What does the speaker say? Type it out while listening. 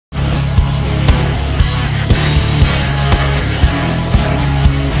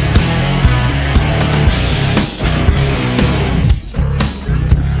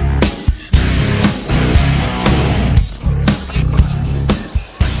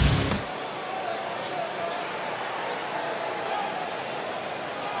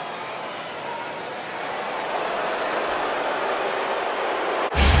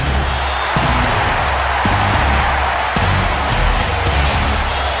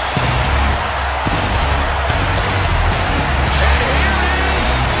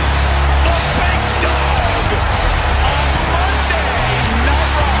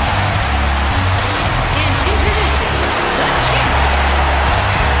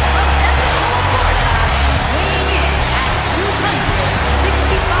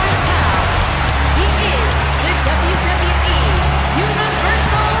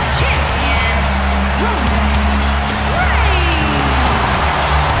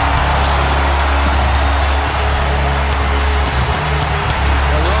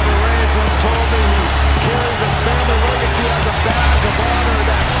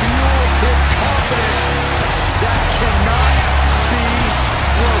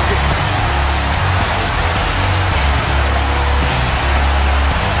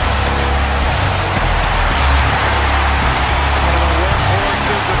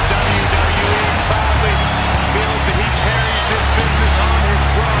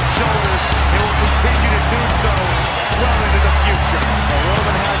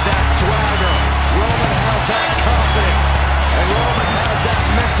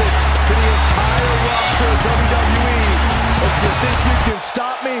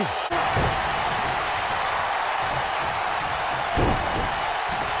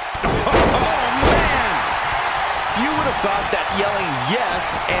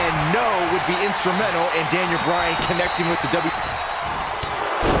would be instrumental in Daniel Bryan connecting with the W.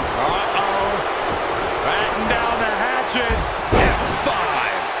 Batten down the hatches. F5.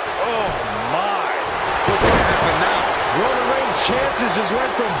 Oh, my. What's going to happen now? Roman Reigns' chances just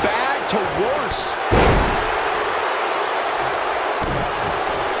went from bad to worse.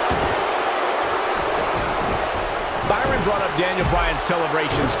 Byron brought up Daniel Bryan's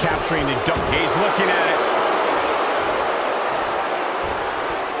celebrations capturing the dunk. He's looking at it.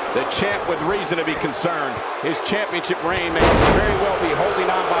 The champ with reason to be concerned. His championship reign may very well be holding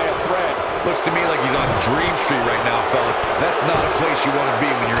on by a thread. Looks to me like he's on Dream Street right now, fellas. That's not a place you want to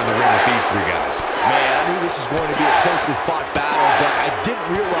be when you're in the ring with these three guys. Man, I knew this was going to be a closely fought battle, but I didn't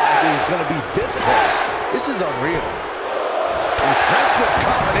realize it was going to be this close. This is unreal. Impressive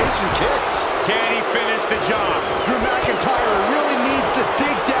combination kicks. Can he finish the job? Drew McIntyre really needs to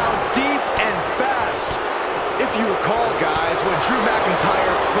dig down deep and fast. If you recall, guys, when Drew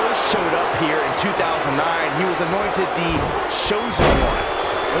McIntyre first showed up here in 2009, he was anointed the Chosen One.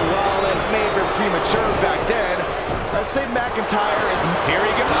 And while it may have been premature back then, let's say McIntyre is... Here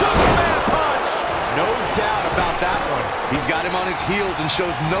he goes. Superman punch! No doubt about that one. He's got him on his heels and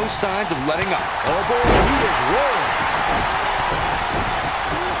shows no signs of letting up. Oh boy, he is rolling.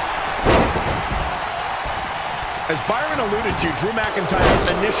 As Byron alluded to, Drew McIntyre's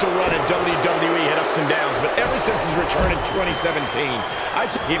initial run in WWE had ups and downs, but ever since his return in 2017,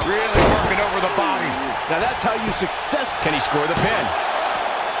 he's really working over the body. Now that's how you success. Can he score the pin?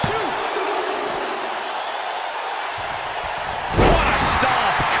 What a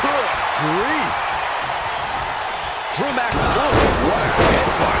stomp! Good grief! Drew McIntyre, what a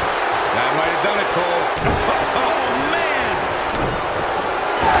headbutt. That might have done it, Cole. Oh, man!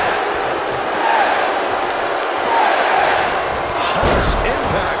 Harsh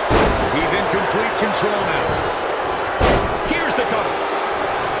impact. He's in complete control now. Here's the cover.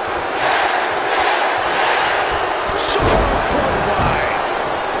 Shoulder clothesline.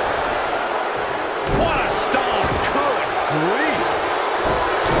 What a stomp! Good grief!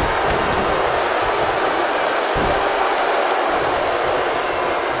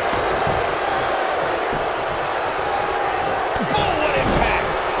 Boom! What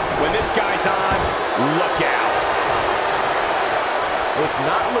impact! When this guy's on, look out! It's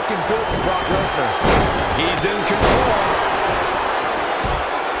not looking good for Brock Lesnar. He's in control.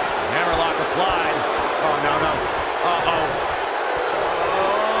 Hammerlock applied. Oh, no, no. Uh-oh.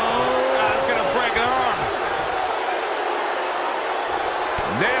 Oh, that's going to break an arm.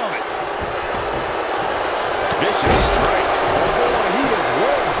 Nailed it. Vicious strike. Oh, boy, he is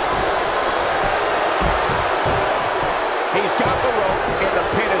rolling. He's got the ropes, and the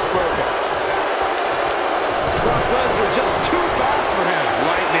pin is broken. Brock Lesnar just too fast for him.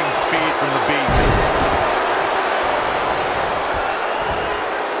 Lightning speed from the Beast.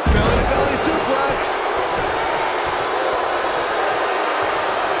 Belly-to-belly suplex.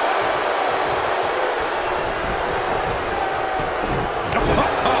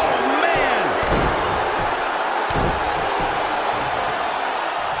 Oh, man!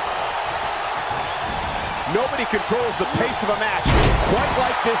 Nobody controls the pace of a match quite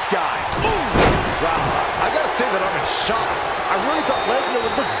like this guy. Ooh. Wow, I gotta say that I'm in shock. I really thought Lesnar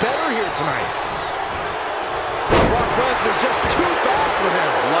would look better here tonight. Brock Lesnar just too fast for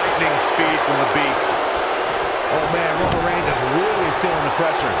him. Lightning speed from the Beast. Oh man, Roman Reigns is really feeling the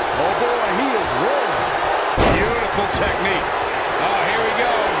pressure. Oh boy, he is rolling. Beautiful technique. Oh, here we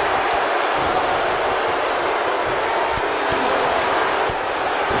go.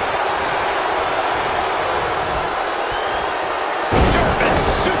 German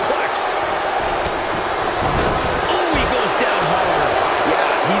suplex. Ooh, he goes down hard. Yeah,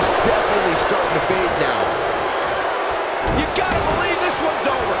 he's definitely starting to fade now. You gotta believe this one's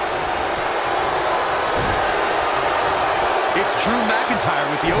over. It's Drew McIntyre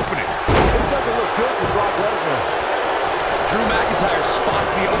with the opening. This doesn't look good for Brock Lesnar. Drew McIntyre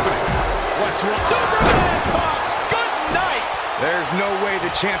spots the opening. What's wrong? Superman punch. Good night. There's no way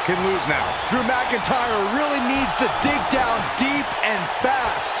the champ can lose now. Drew McIntyre really needs to dig down deep and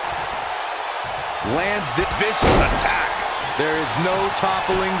fast. Lands the vicious attack. There is no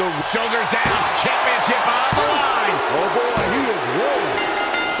toppling the... Shoulders down. Championship on the line. Oh boy, he is rolling.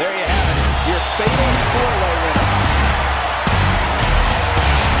 There you have it. Your fatal 4